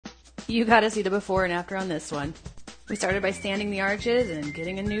You gotta see the before and after on this one. We started by sanding the arches and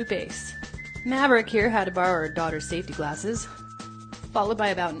getting a new base. Maverick here had to borrow her daughter's safety glasses, followed by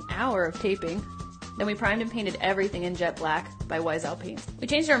about an hour of taping. Then we primed and painted everything in jet black by Wiseout Paints. We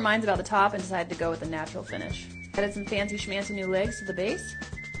changed our minds about the top and decided to go with a natural finish. Added some fancy schmancy new legs to the base.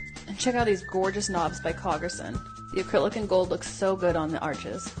 And check out these gorgeous knobs by QOGRISUN. The acrylic and gold looks so good on the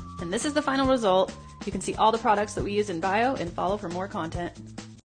arches. And this is the final result. You can see all the products that we use in bio and follow for more content.